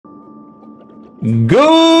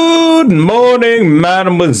Good morning,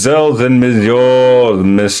 mademoiselles and messieurs.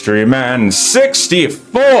 Mystery Man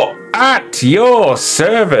 64 at your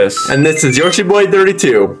service. And this is Yoshi Boy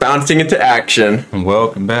 32, bouncing into action. And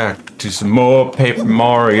welcome back to some more Paper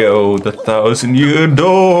Mario, the 1,000-Year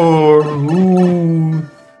Door. Ooh.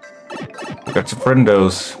 Got some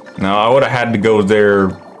friendos. Now, I would have had to go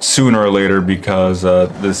there sooner or later because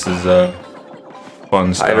this is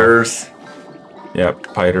fun stuff. Fighters. Yep,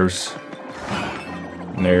 fighters.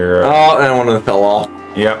 They're, oh, and one of them fell off.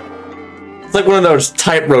 Yep. It's like one of those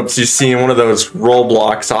tight ropes you see in one of those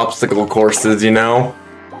Roblox obstacle courses, you know?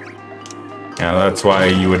 Yeah, that's why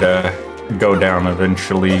you would go down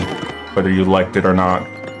eventually, whether you liked it or not.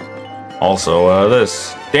 Also,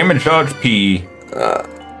 this damage dodge P.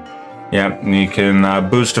 Yep, and you can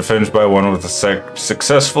boost defense by one with a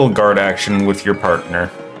successful guard action with your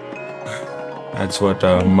partner. That's what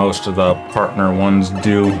most of the partner ones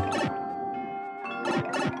do.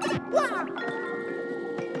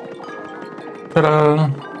 Ta-da!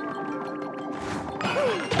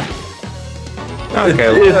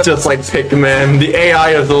 Okay, it's just like Pikmin. The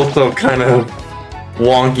AI is also kind of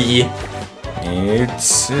wonky.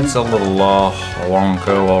 It's a little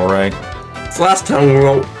wonko, all right. So last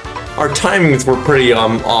time our timings were pretty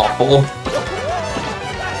awful.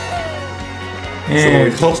 So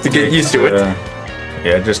we hope to get used to it.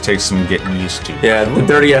 Yeah, it just takes some getting used to. Yeah, the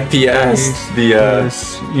 30 FPS.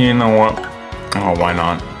 You know what? Oh, why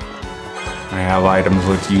not? I have items,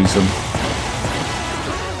 let's use them.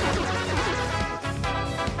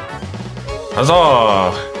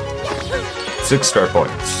 Huzzah! 6 star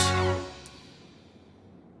points.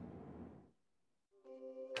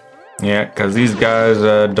 Yeah, because these guys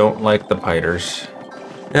don't like the fighters.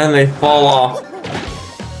 And they fall off.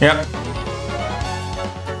 Yep.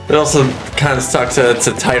 It also kind of sucks that it's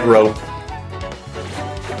a tightrope.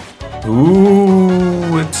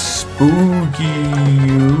 Ooh, it's spooky.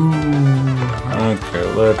 Ooh. Okay,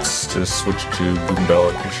 let's just switch to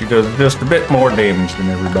Goombella because she does just a bit more damage than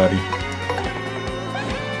everybody.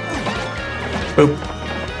 Boop.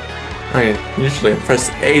 I usually press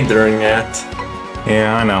A during that.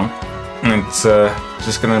 Yeah, I know. It's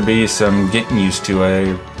just gonna be some getting used to,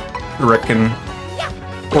 I reckon.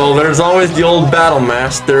 Well, there's always the old Battle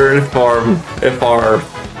Master if our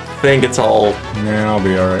thing gets all. Yeah, I'll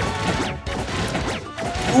be alright.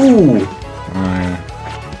 Ooh! Yeah.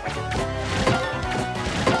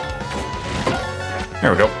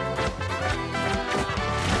 There we go.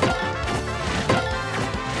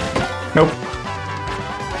 Nope.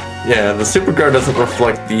 Yeah, the super guard doesn't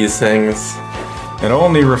reflect these things. It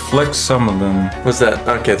only reflects some of them. What's that?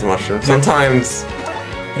 Okay, it's a mushroom. Sometimes.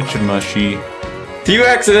 It's a mushy. Do you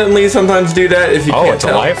accidentally sometimes do that if you can't it's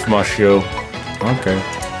tell? a life mushroom. Okay.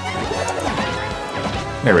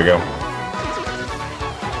 There we go.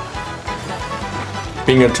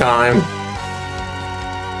 Bingo time.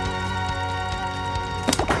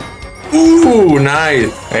 Ooh,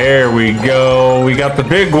 nice. There we go. We got the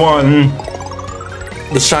big one.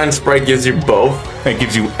 The shine sprite gives you both. It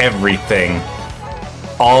gives you everything.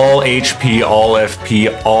 All HP, all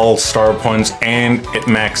FP, all star points, and it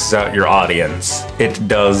maxes out your audience. It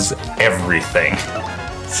does everything.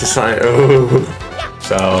 It's a sign. Ooh.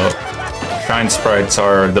 So, shine sprites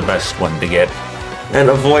are the best one to get. And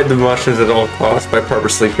avoid the mushrooms at all costs by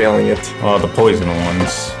purposely failing it. Oh, the poison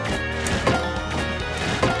ones.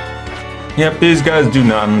 Yep, these guys do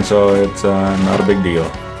nothing, so it's not a big deal.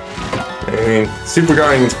 I mean, super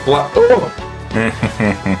guarding's flat. Oh!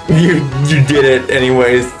 you did it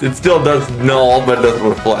anyways. It still does null, but it doesn't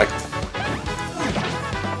reflect.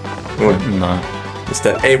 No. Just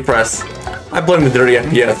that A press. I blame the dirty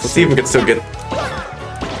FPS. Let's see if we can still get.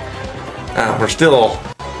 Ah, we're still.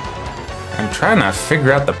 I'm trying to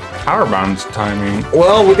figure out the power bounce timing.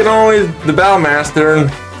 Well, we can always the Battle Master, and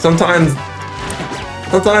sometimes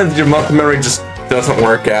your muscle memory just doesn't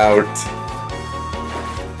work out.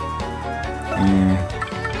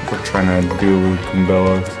 We're trying to do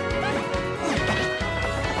Goombella.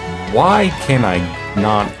 Why can I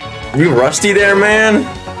not? You rusty there, man?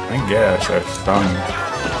 I guess that's fun.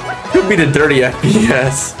 Could be the dirty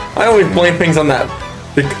FPS. I always blame things on that.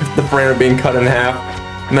 The frame being cut in half,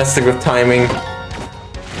 messing with timing.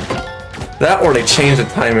 That or they changed the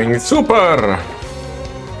timing. Super!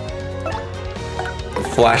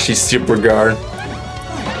 Flashy super guard.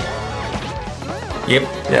 Yep.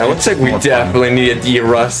 Yeah, it looks like we definitely need a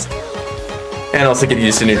de-rust. And also get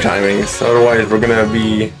used to new timings. Otherwise, we're gonna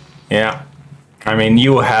be. Yeah. I mean,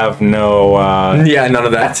 you have no. Yeah, none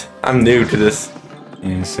of that. I'm new to this.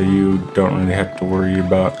 And so you don't really have to worry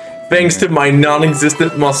about. Thanks to my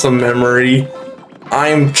non-existent muscle memory.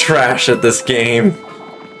 I'm trash at this game.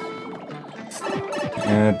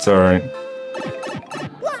 Yeah, it's alright.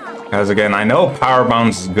 Because again, I know power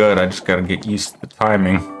bounce is good, I just gotta get used to the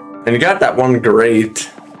timing. And you got that one great.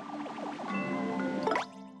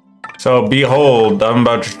 So behold, I'm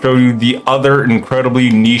about to show you the other incredibly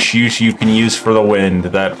niche use you can use for the wind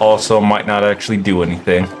that also might not actually do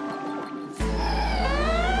anything.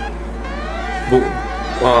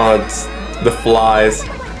 Oh, it's the flies.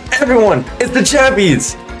 Everyone, it's the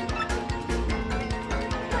Jabbies!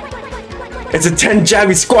 It's a 10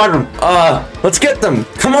 Jabby squadron! Let's get them!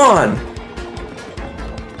 Come on!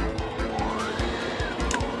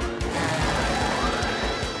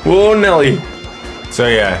 Whoa, Nelly. So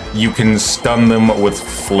yeah, you can stun them with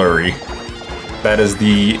Flurry. That is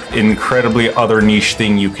the incredibly other niche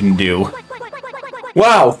thing you can do.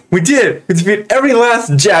 Wow, we did it! We defeated every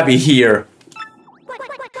last Jabby here!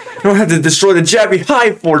 We don't have to destroy the Jabby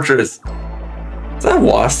Hive Fortress! Is that a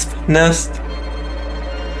wasp nest?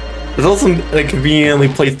 There's also a conveniently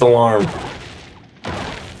placed alarm.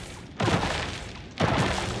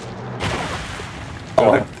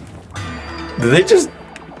 Oh, did they just...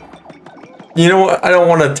 You know what? I don't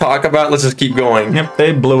want to talk about it. Let's just keep going. Yep,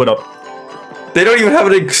 they blew it up. They don't even have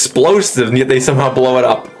an explosive, and yet they somehow blow it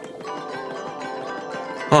up.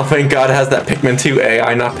 Oh, thank God it has that Pikmin 2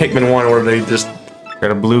 AI, not Pikmin 1, where they just...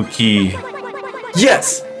 Got a blue key.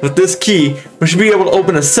 Yes! With this key, we should be able to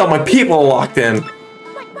open a cell my people are locked in.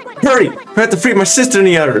 Hurry! I have to free my sister and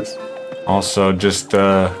the others. Also, just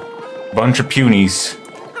a bunch of punies.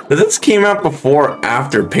 Did this came out before or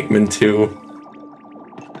after Pikmin 2?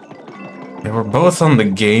 They were both on the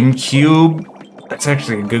GameCube. That's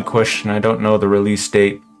actually a good question. I don't know the release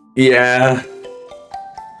date. Yeah.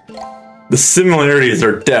 The similarities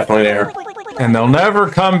are definitely there. And they'll never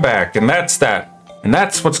come back, and that's that. And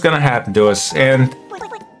that's what's gonna happen to us. And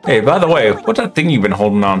hey, by the way, what's that thing you've been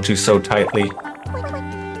holding on to so tightly?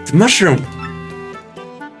 It's a mushroom.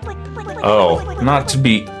 Oh, not to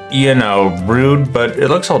be, you know, rude, but it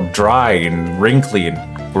looks all dry and wrinkly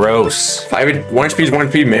and gross. 1 HP is 1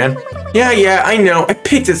 HP, man. Yeah, I know. I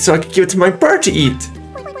picked it so I could give it to my bird to eat.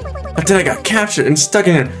 But then I got captured and stuck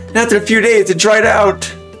in it. And after a few days, it dried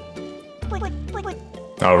out.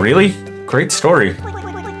 Oh, really? Great story.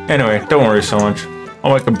 Anyway, don't worry so much.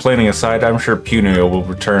 All my complaining aside, I'm sure Punio will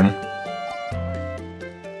return.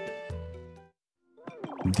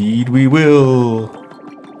 Indeed we will.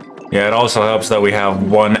 Yeah, it also helps that we have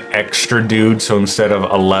one extra dude, so instead of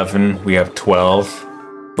 11, we have 12.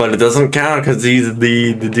 But it doesn't count because he's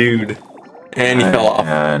the dude. And he fell off.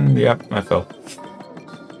 And, yep, I fell.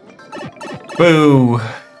 Boo!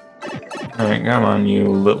 Alright, come on, you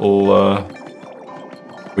little,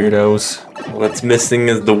 weirdos. What's missing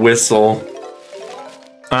is the whistle.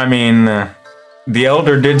 I mean, the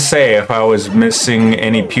Elder did say if I was missing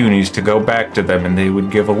any punies to go back to them and they would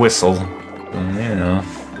give a whistle. You know.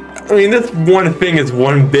 I mean, this one thing is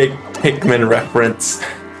one big Pikmin reference.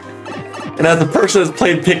 And as a person that's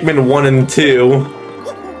played Pikmin 1 and 2,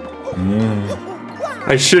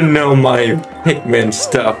 I should know my Pikmin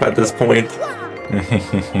stuff at this point.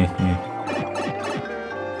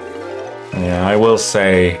 Yeah, I will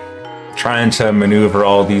say, trying to maneuver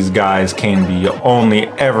all these guys can be only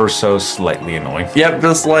ever so slightly annoying. Yep,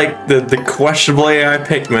 just like the questionable AI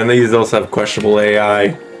Pikmin, these also have questionable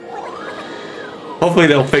AI. Hopefully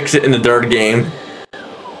they'll fix it in the third game.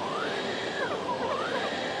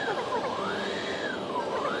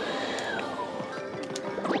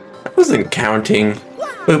 I wasn't counting.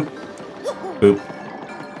 Boop. Boop.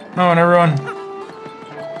 Oh, and everyone.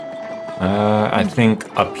 I think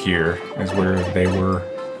up here is where they were.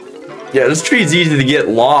 Yeah, this tree's easy to get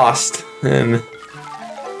lost, and...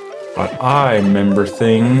 But I remember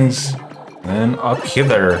things. Then up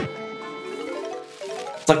hither.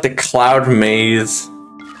 It's like the cloud maze.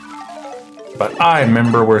 But I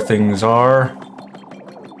remember where things are.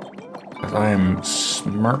 Because I am a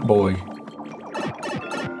smart boy.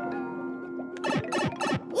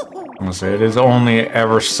 I'm gonna say it is only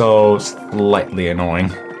ever so slightly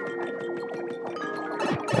annoying.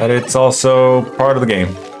 But it's also part of the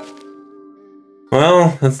game.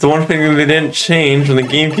 Well, that's the one thing that they didn't change from the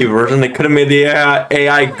GameCube version. They could have made the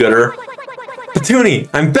AI gooder. Petuni,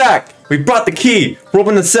 I'm back! We brought the key! We're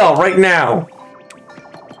opening the cell right now!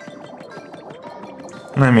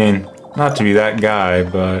 I mean, not to be that guy,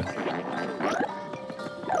 but...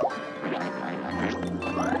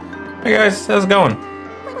 Hey guys, how's it going?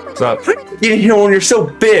 What's up? You didn't hear when you're so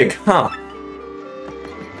big, huh?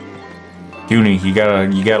 Puny, you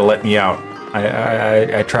gotta let me out.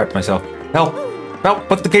 I trapped myself. Help! Help!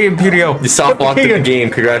 Put the key in, Punio! You soft locked the game,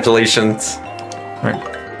 congratulations. Right.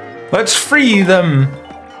 Let's free them.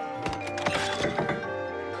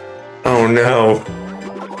 Oh no.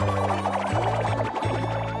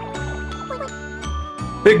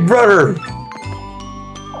 Big brother.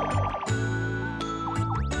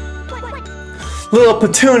 Little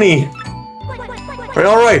Petoonie.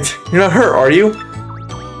 All right. You're not hurt, are you?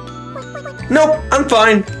 Nope, I'm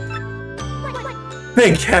fine.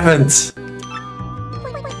 Thank heavens.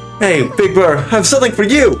 Hey, Big Brother, I have something for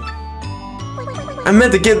you. I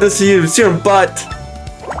meant to give this to you soon, but...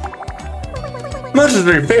 Much is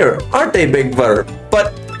very fair, aren't they, Big Brother?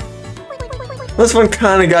 But... this one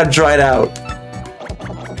kinda got dried out.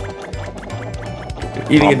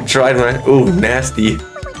 Eating it dried when ooh, nasty.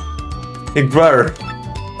 Big Brother.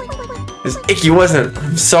 It's icky, wasn't it?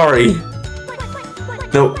 I'm sorry.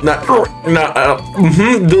 No, not...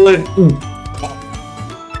 do it.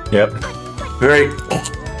 Yep. Very...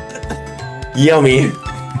 yummy.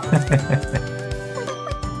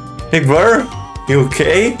 Big Brother, you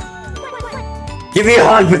okay? Give me a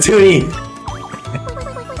hug, Petoonie!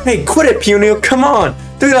 Hey, quit it, Punio, come on!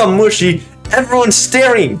 Look at how mushy, everyone's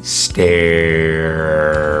staring!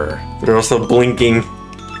 Stare. They're also blinking.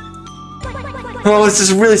 Oh, it's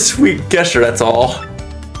just a really sweet gesture, that's all.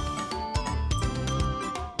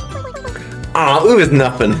 Ah, it was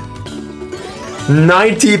nothing.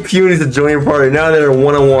 90 Punies to join your party, now they're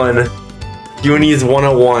 101. Punies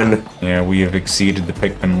 101. Yeah, we have exceeded the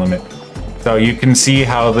Pikmin limit. So you can see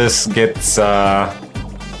how this gets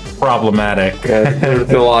problematic. Yeah,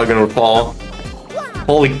 there's a lot gonna fall.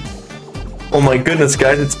 Holy... oh my goodness,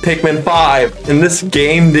 guys, it's Pikmin 5. In this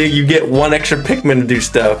game, you get one extra Pikmin to do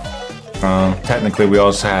stuff. Technically, we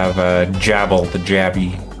also have Jabble the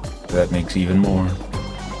Jabby. That makes even more.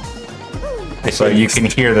 So you can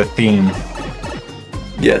hear the theme.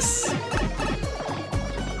 Yes.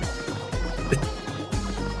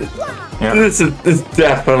 Yeah. This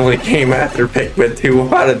definitely came after Pikmin 2,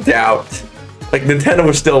 without a doubt. Like, Nintendo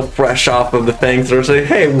was still fresh off of the things. They were saying,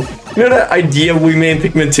 hey, you know that idea we made in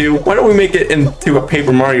Pikmin 2? Why don't we make it into a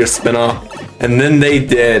Paper Mario spin-off? And then they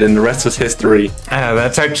did, and the rest was history.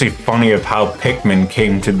 That's actually funny of how Pikmin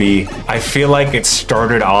came to be. I feel like it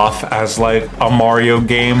started off as like a Mario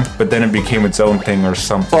game, but then it became its own thing or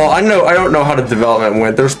something. Well, I don't know how the development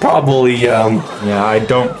went. There's probably, Yeah, I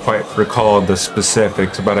don't quite recall the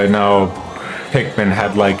specifics, but I know Pikmin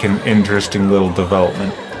had like an interesting little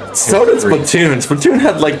development. So did Splatoon. Splatoon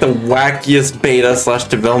had like the wackiest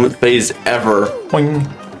beta/development phase ever. Boing.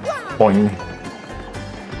 Boing.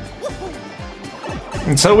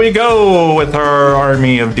 And so we go with our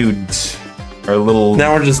army of dudes. Our little...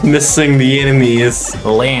 now we're just missing the enemies.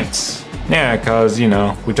 Lance. Yeah, cause, you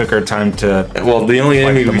know, we took our time to... well, the only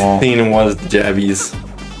enemy we've all. seen was the Jabbies.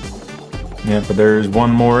 Yeah, but there's one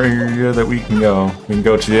more area that we can go. We can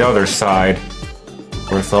go to the other side.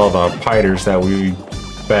 With all the Piters that we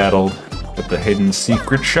battled. With the hidden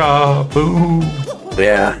secret shop. Ooh.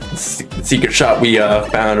 Yeah, the secret shop we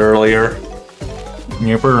found earlier.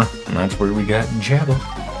 Yepper. And that's where we got Jabba.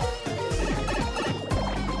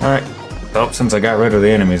 Alright. Well, since I got rid of the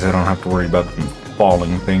enemies, I don't have to worry about them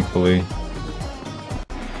falling, thankfully.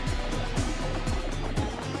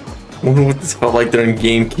 I wonder what this felt like during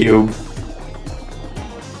GameCube.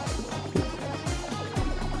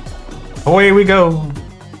 Away we go!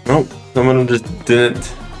 Nope, someone just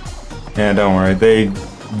didn't. Yeah, don't worry. They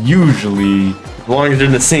usually... as long as they're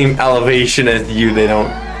in the same elevation as you, they don't.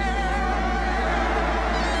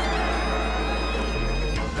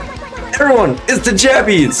 Everyone, it's the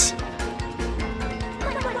Jabbies!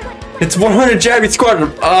 It's 100 Jabby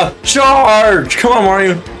Squadron! Charge! Come on,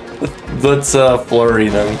 Mario! Let's flurry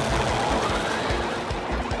them.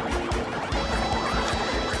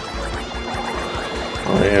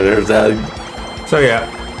 Oh yeah, there's that. So yeah,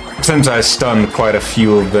 since I stunned quite a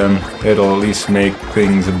few of them, it'll at least make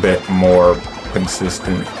things a bit more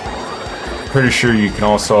consistent. Pretty sure you can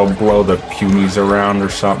also blow the punies around or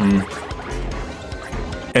something.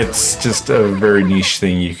 It's just a very niche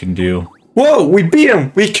thing you can do. Whoa, we beat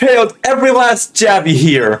him! We KO'd every last Jabby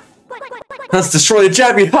here! Let's destroy the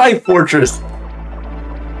Jabby High Fortress!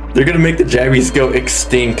 They're gonna make the Jabbies go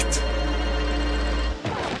extinct.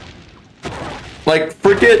 Like,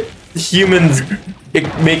 forget humans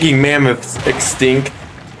making mammoths extinct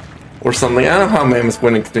or something. I don't know how mammoths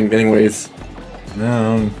went extinct anyways.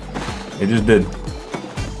 No, they just did.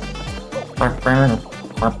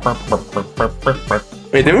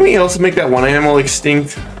 Wait, didn't we also make that one animal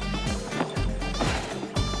extinct?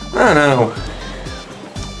 I don't know.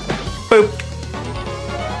 Boop.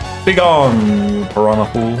 Be gone, you piranha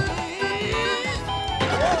fool.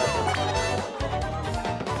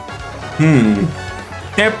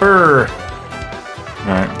 Yepper.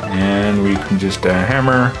 Alright, And we can just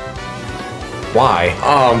hammer. Why?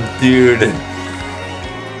 Dude.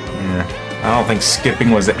 Yeah. I don't think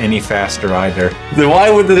skipping was any faster either. Then why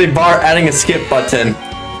would they bar adding a skip button?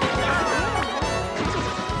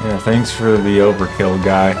 Yeah, thanks for the overkill,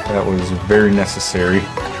 guy. That was very necessary.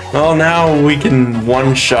 Well, now we can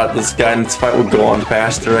one-shot this guy and this fight will go on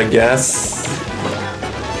faster, I guess.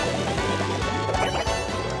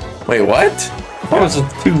 Wait, what? I thought it was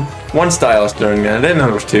just one stylist doing that. I didn't know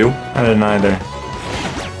there was two. I didn't either.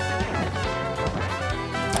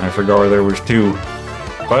 I forgot where there was two.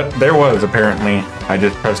 But there was, apparently. I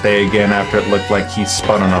just pressed A again after it looked like he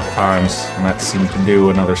spun enough times, and that seemed to do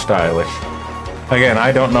another stylish. Again,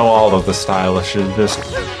 I don't know all of the stylishes, just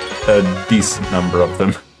a decent number of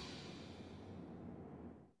them.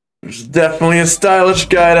 There's definitely a stylish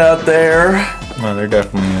guide out there. Well, there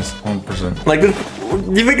definitely is, 100%. Like, do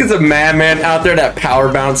you think it's a madman out there that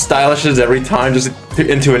power bounce stylishes every time just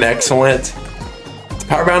into an excellent? Does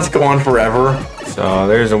power bounce go on forever? So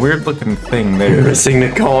there's a weird looking thing there. You're missing the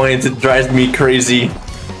coins, it drives me crazy.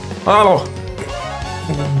 Oh!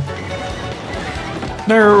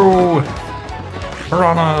 No!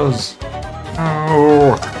 Piranhas!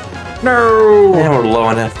 No! No! Yeah, we're low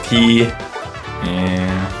on FP.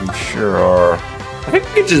 Yeah, we sure are. I think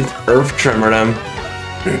we could just earth trimmer them.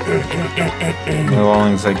 As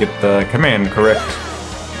long as I get the command correct.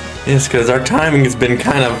 Yes, because our timing has been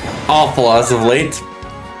kind of awful as of late.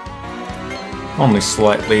 Only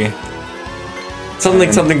slightly.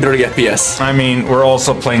 Something 30 FPS. I mean, we're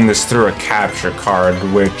also playing this through a capture card,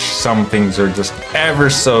 which some things are just ever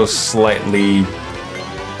so slightly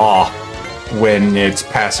off when it's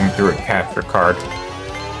passing through a capture card.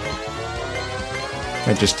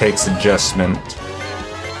 It just takes adjustment.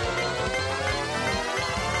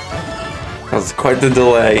 That's quite the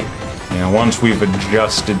delay. Yeah, once we've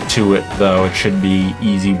adjusted to it, though, it should be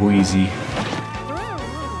easy wheezy.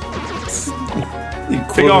 The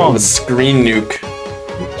equivalent of a screen nuke.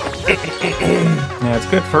 Yeah, it's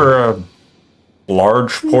good for a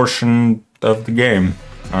large portion of the game.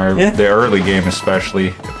 Or the early game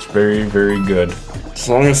especially. It's very, very good. As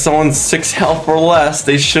long as someone's 6 health or less,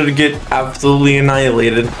 they should get absolutely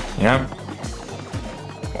annihilated. Yep.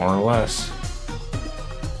 More or less.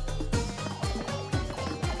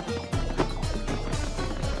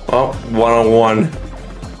 Well, 101.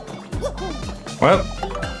 Well,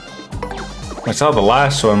 I saw the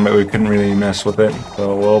last one, but we couldn't really mess with it.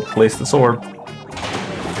 So we'll place the sword.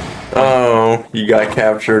 Oh, you got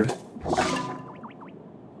captured.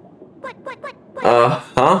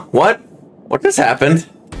 Huh? What? What just happened?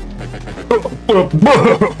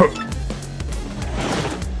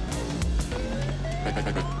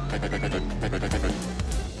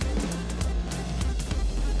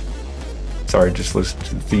 Sorry, just listen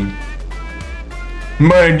to the theme.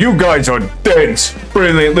 Man, you guys are dense.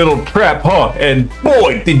 Brilliant little trap, huh? And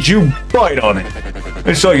boy, did you bite on it.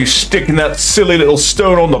 I saw you sticking that silly little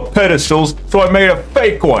stone on the pedestals, so I made a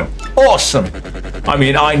fake one. Awesome. I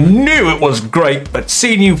mean, I knew it was great, but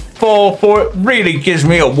seeing you fall for it really gives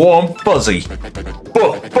me a warm fuzzy.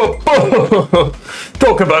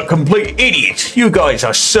 Talk about complete idiots. You guys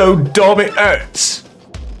are so dumb it hurts.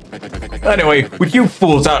 Anyway, with you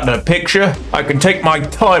fools out in the picture, I can take my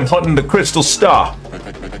time hunting the crystal star.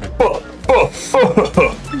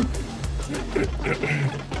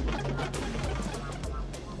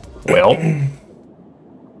 Well,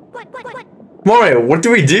 Mario, what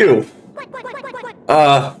do we do?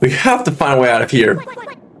 We have to find a way out of here.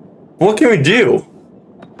 What can we do?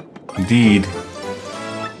 Indeed.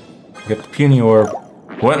 Get the puny orb.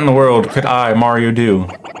 What in the world could I, Mario, do?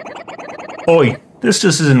 Oi, this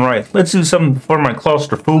just isn't right. Let's do something before my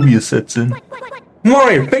claustrophobia sets in.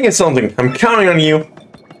 Mario, think of something. I'm counting on you.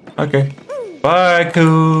 Okay. Bye,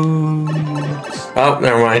 Coops. Oh,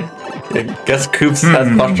 never mind. I guess Coops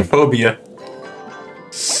has claustrophobia.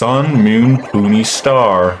 Sun, moon, puny,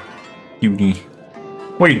 star. Puny.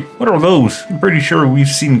 Wait, what are those? I'm pretty sure we've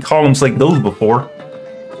seen columns like those before.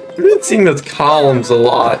 We've been seeing those columns a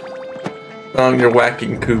lot. You're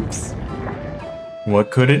whacking Coops.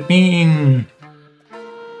 What could it mean?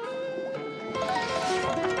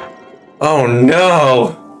 Oh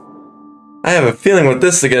no! I have a feeling what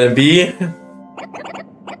this is gonna be.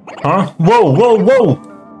 Huh? Whoa, whoa, whoa!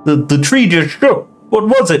 The tree just shook. What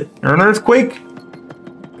was it? An earthquake?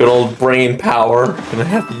 Good old brain power. Gonna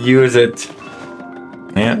have to use it.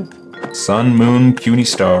 Yeah. Sun, moon, puny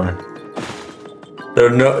star.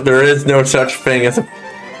 There is no such thing as a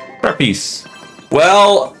piece.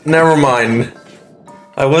 Well, never mind.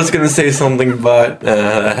 I was gonna say something, but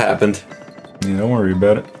that happened. Yeah, don't worry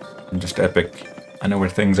about it. I'm just epic. I know where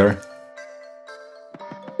things are.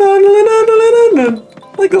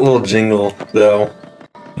 I like the little jingle, though.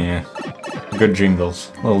 Yeah. Good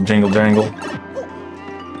jingles. Little jingle jangle.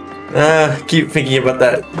 Keep thinking about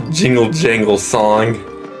that jingle jangle song.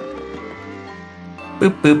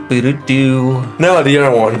 Boop boop boo doo doo. No, the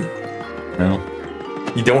other one. No.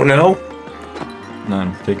 You don't know? Not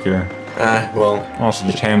in particular. Well. Also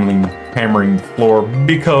just hammering the floor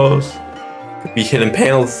because. Could be hidden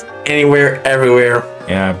panels anywhere, everywhere.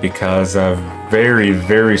 Yeah, because very,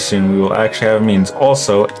 very soon we will actually have means.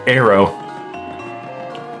 Also, arrow.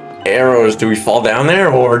 Arrows, do we fall down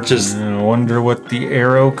there or just... I wonder what the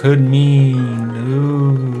arrow could mean.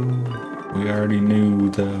 Ooh, we already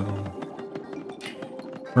knew though.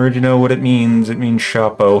 We already know what it means. It means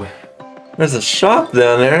Shoppo. There's a shop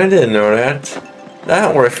down there, I didn't know that.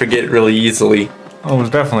 That where I forget really easily. Oh, it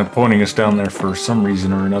was definitely pointing us down there for some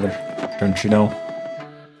reason or another. Don't you know?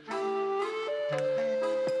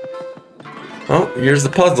 Oh, here's the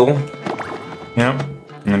puzzle. Yep.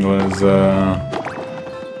 It was,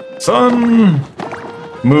 sun,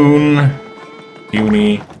 moon,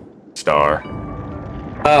 uni, star.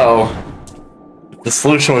 Oh. The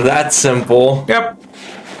solution was that simple. Yep.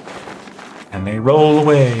 And they roll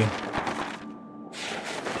away.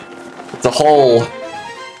 It's a hole.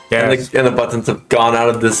 Yes. And the buttons have gone out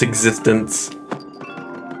of this existence.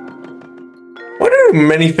 Why do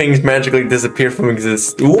many things magically disappear from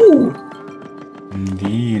existence? Ooh!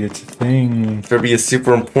 Indeed, it's a thing. There'd be a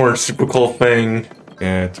super important, super cool thing.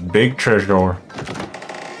 Yeah, it's a big treasure.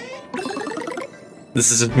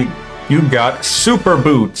 This is You got super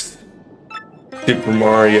boots. Super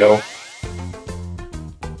Mario.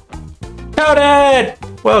 Toadette!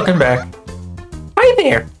 Welcome back. Hi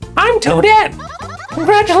there, I'm Toadette.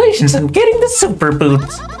 Congratulations on getting the super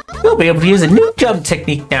boots. You'll be able to use a new jump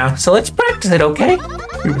technique now, so let's practice it, okay?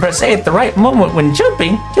 You press A at the right moment when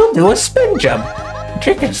jumping, you'll do a spin jump. The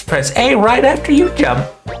trick is to press A right after you jump.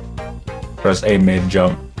 Press A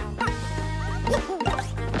mid-jump.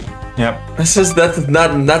 Yep. That's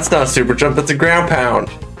not a super jump, that's a ground pound.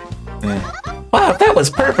 Yeah. Wow, that was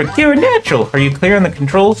perfect. You're natural. Are you clear on the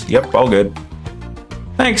controls? Yep, all good.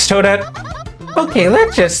 Thanks, Toadette. Okay,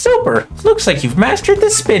 that's just super. Looks like you've mastered the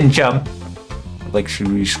spin jump. Like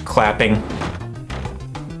she's clapping.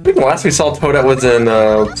 I think the last we saw Toadette was in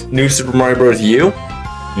New Super Mario Bros. U.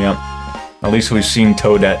 Yep. At least we've seen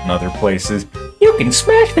Toadette in other places. You can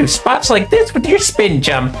smash through spots like this with your spin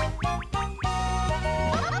jump.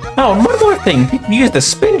 Oh, and one more thing. You can use the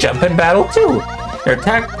spin jump in battle too. Your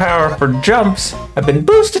attack power for jumps have been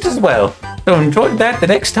boosted as well. So enjoy that the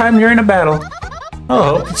next time you're in a battle.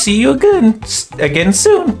 I'll hope to see you again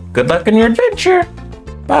soon. Good luck in your adventure.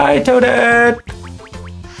 Bye, Toadette.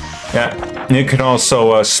 Yeah, you can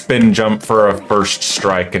also spin jump for a first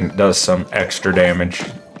strike and it does some extra damage.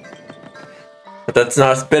 But that's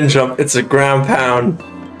not a spin jump, it's a ground pound.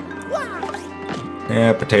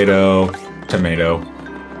 Yeah, potato, tomato.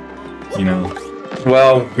 You know.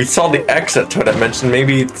 Well, we saw the X that Toadette mentioned.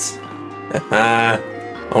 Maybe it's...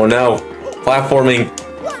 oh no. Platforming.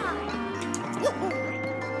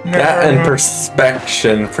 No. That and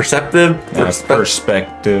perspection. Perceptive?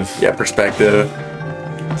 Perspective. Yeah, perspective.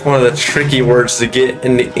 It's one of the tricky words to get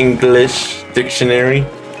in the English dictionary.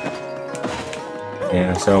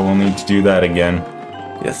 Yeah, so we'll need to do that again.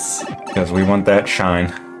 Yes. Because we want that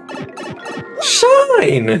shine.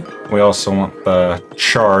 Shine! We also want the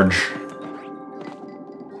charge.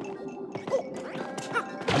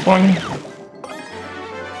 Boing.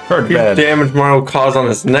 Charge Huge bad. damage Mario will cause on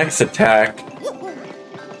his next attack.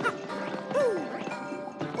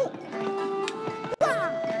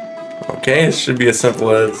 Okay, it should be as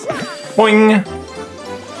simple as... Boing.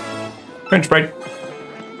 French braid.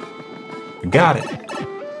 We got it.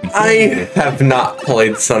 I have not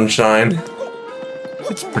played Sunshine,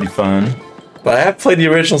 It's pretty fun. but I have played the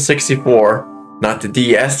original 64, not the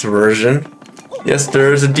DS version. Yes,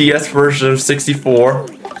 there is a DS version of 64.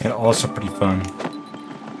 And also pretty fun.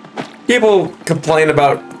 People complain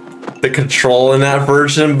about the control in that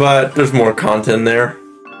version, but there's more content there.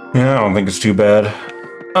 Yeah, I don't think it's too bad.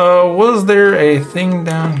 Was there a thing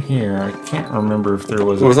down here? I can't remember if there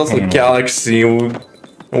was. It was also panel. Galaxy.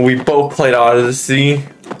 We both played Odyssey.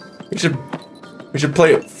 We should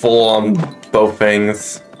play it full on both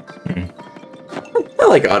things. I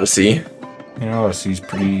like Odyssey. Yeah, Odyssey's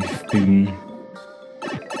pretty fun.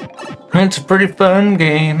 It's a pretty fun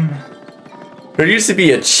game. There used to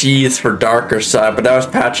be a cheese for Darker Side, but that was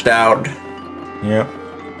patched out. Yep.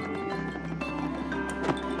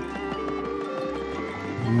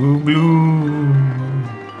 Blue, blue.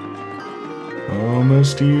 Oh,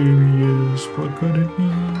 mysterious. What could it be?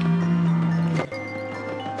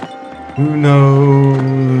 Who knows?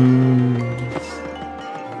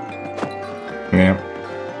 Yeah.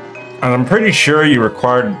 And I'm pretty sure you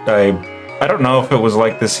required I don't know if it was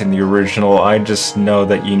like this in the original. I just know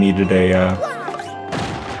that you needed a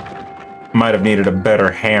might have needed a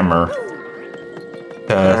better hammer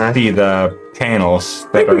to see the panels.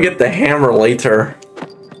 I think we get the hammer later.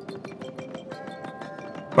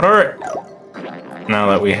 But alright. Now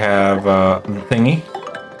that we have the thingy,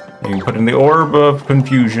 you can put in the orb of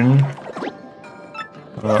confusion.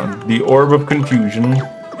 The orb of confusion.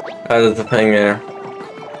 That is the thing there.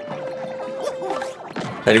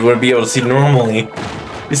 That you wouldn't be able to see normally.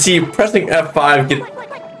 You see, pressing F5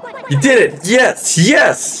 You did it! Yes!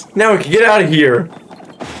 Yes! Now we can get out of here!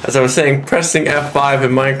 As I was saying, pressing F5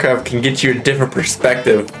 in Minecraft can get you a different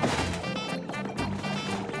perspective.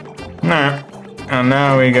 Nah. And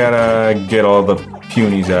now we gotta get all the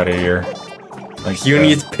punies out of here. Like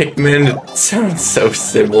Punies, Pikmin, it sounds so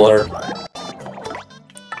similar.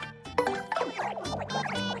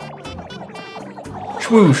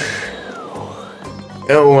 Swoosh.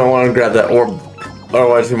 Oh, I want to grab that orb.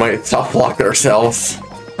 Otherwise we might soft lock ourselves.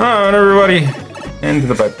 Alright, everybody. Into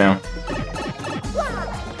the pipe now.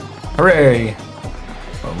 Hooray!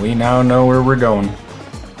 Well, we now know where we're going.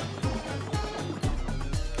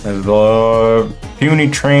 As the puny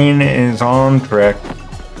train is on track.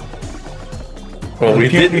 Well, the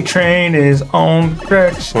puny train is on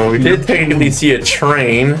track. Well, we did technically see a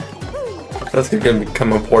train. That's going to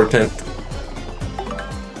become important.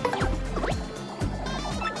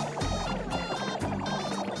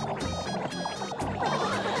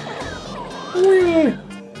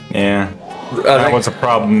 Yeah, that was a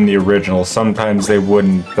problem in the original. Sometimes they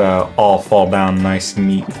wouldn't all fall down nice and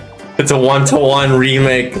neat. It's a one-to-one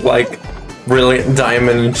remake, like Brilliant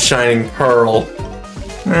Diamond and Shining Pearl.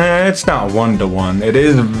 It's not one-to-one. It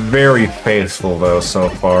is very faithful, though, so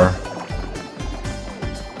far.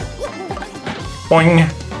 Boing!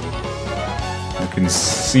 You can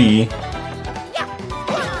see.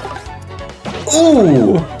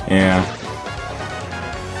 Ooh! Yeah.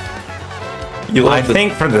 I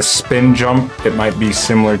think for the spin jump, it might be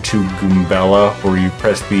similar to Goombella, where you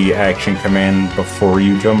press the action command before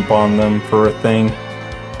you jump on them for a thing.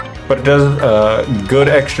 But it does good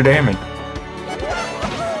extra damage.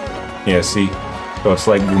 Yeah, see? So it's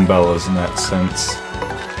like Goombella's in that sense.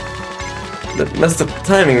 That messed up the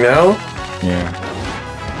timing now. Yeah.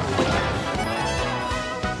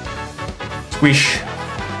 Squish.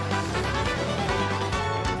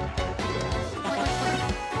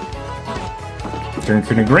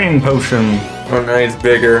 Drinking a green potion. Oh, now he's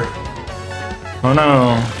bigger. Oh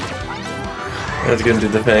no. That's gonna do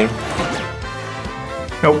the thing.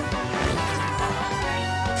 Nope.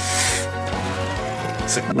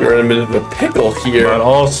 Looks like we're in a bit of a pickle here. But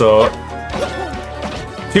also,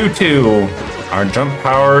 2-2. Our jump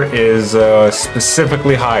power is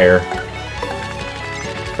specifically higher.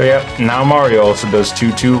 So yep, now Mario also does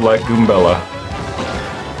 2-2 like Goombella.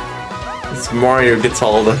 This Mario gets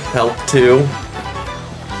all the help too.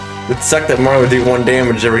 It'd suck that Mario would do 1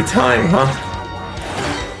 damage every time, huh?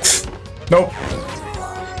 Nope.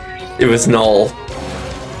 It was null.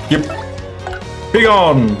 Yep. Be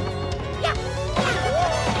gone!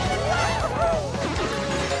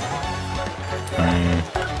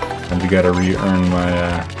 And we gotta re-earn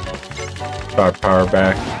my star power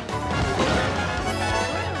back.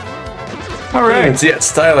 Alright. See, it's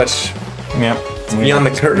stylish. Yep. It's beyond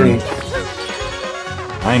the curtain.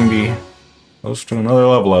 90. Close to another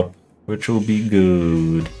level up, which will be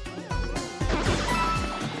good.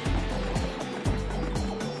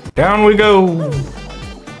 Down we go!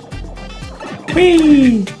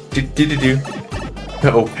 Whee! Do-do-do-do.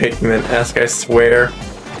 Oh, Pikmin-esque, I swear.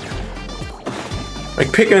 Like,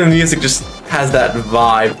 Pikmin music just has that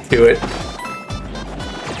vibe to it.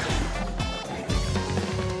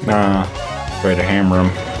 Nah, try to hammer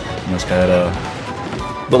him. Must have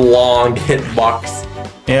had The long hitbox.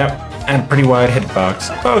 Yep, and a pretty wide hitbox.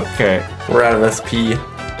 Okay. We're out of SP.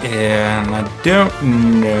 Yeah, and I don't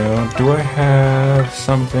know. Do I have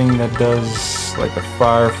something that does like a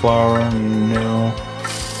fire flower? No.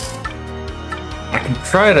 I can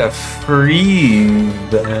try to freeze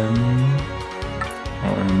them.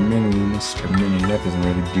 Or mini, Mr. Mini. That doesn't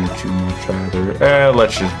really do too much either.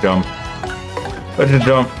 Let's just jump. Let's just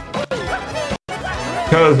jump.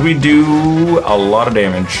 Because we do a lot of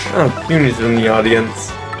damage. Oh, Uni's in the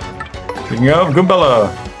audience. Speaking of Goombella,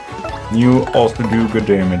 you also do good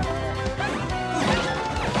damage.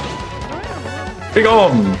 Big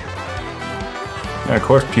on! Yeah, of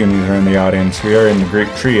course Punies are in the audience. We are in the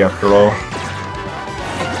Great Tree after all.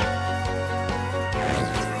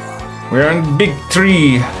 We're on the big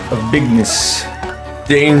tree of bigness.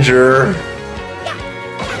 Danger.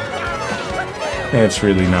 It's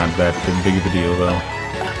really not that big of a deal, though.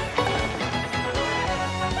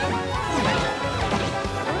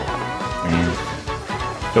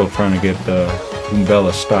 Still trying to get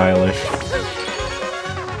Bella stylish.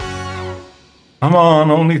 Come on,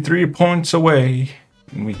 only 3 points away,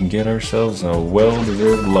 and we can get ourselves a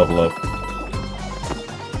well-deserved level up.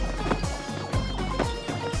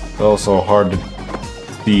 It's also hard to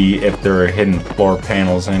see if there are hidden floor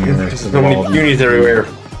panels anywhere. There's so many punis everywhere.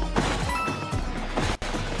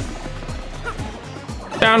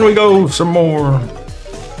 Down we go, some more.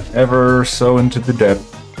 Ever so into the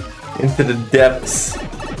depth. Into the depths.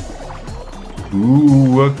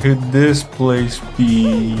 Ooh, what could this place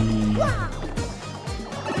be?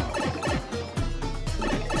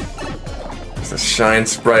 It's a shine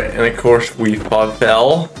sprite, and of course we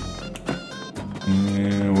fell.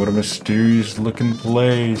 Yeah, what a mysterious looking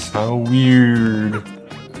place. How weird.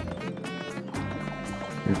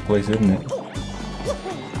 Weird place, isn't it?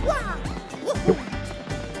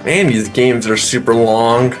 Man, these games are super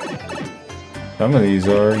long. Some of these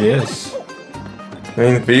are, yes. I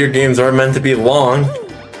mean, video games are meant to be long.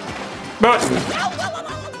 But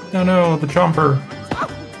no, the chomper.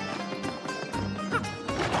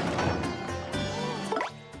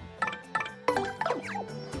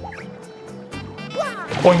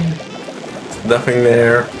 Boing. Nothing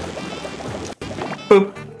there.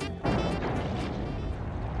 Boop.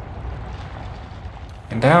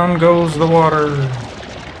 And down goes the water.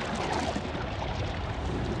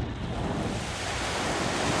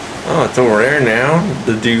 Oh, it's over there now.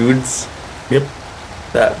 The dudes. Yep.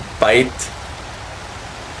 That bite.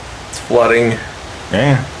 It's flooding.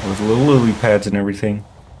 Yeah, with little lily pads and everything.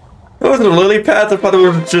 It wasn't a lily pad. I thought it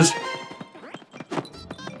was just.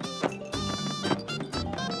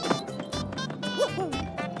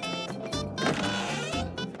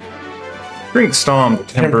 Shrink Stomp.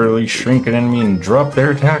 Temporarily shrink an enemy and drop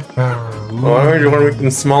their attack power. Ooh. Oh, I heard you want to make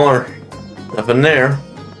them smaller. Nothing there.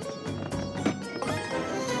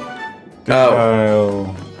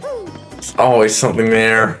 Oh. There's always something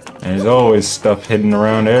there. There's always stuff hidden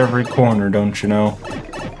around every corner, don't you know?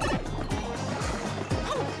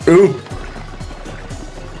 Ooh.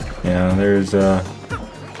 Yeah, there's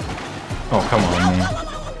Oh, come on, man.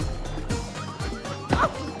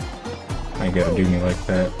 You gotta do me like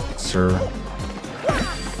that, sir.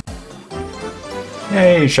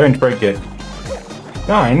 Hey, Shine Sprite get.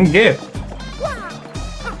 Shine get.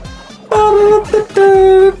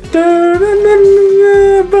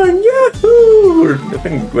 I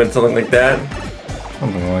think it went something like that.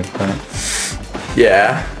 Something like that.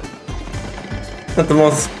 Yeah. Not the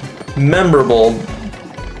most memorable.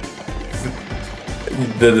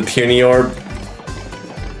 The puny orb.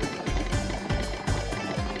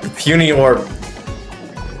 The puny orb.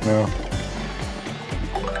 No.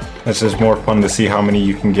 This is more fun to see how many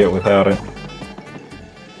you can get without it.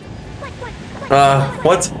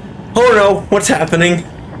 What? Oh no, what's happening?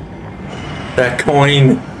 That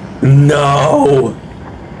coin. No!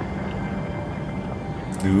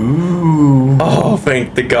 Ooh. Oh,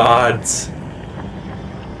 thank the gods.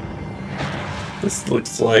 This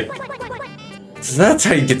looks like... So that's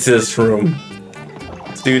how you get to this room.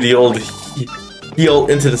 Let's do the old heal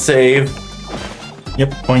into the save.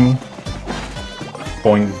 Yep, boing.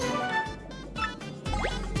 Boing.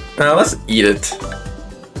 Now let's eat it.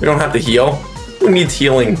 We don't have to heal. Who needs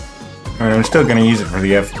healing? Alright, I'm still gonna use it for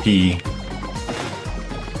the FP.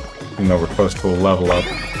 Even though we're close to a level up.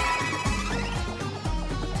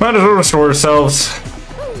 Might as well restore ourselves.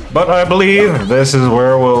 But I believe this is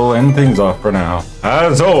where we'll end things off for now.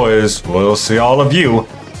 As always, we'll see all of you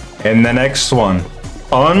in the next one.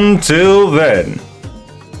 Until then.